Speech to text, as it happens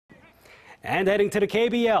And heading to the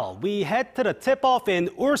KBL, we head to the tip-off in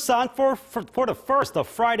Ulsan for the first of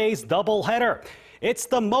Friday's doubleheader. It's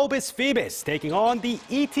the Mobis Phoebus taking on the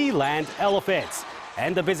ET Land Elephants.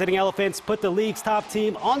 And the visiting Elephants put the league's top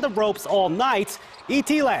team on the ropes all night. ET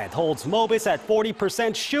Land holds Mobis at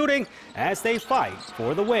 40% shooting as they fight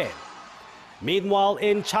for the win. Meanwhile,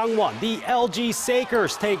 in Changwon, the LG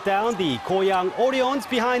Sakers take down the Goyang Orions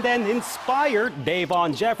behind an inspired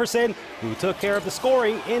Davon Jefferson, who took care of the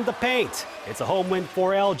scoring in the paint. It's a home win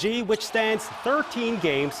for LG, which stands 13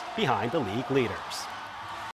 games behind the league leaders.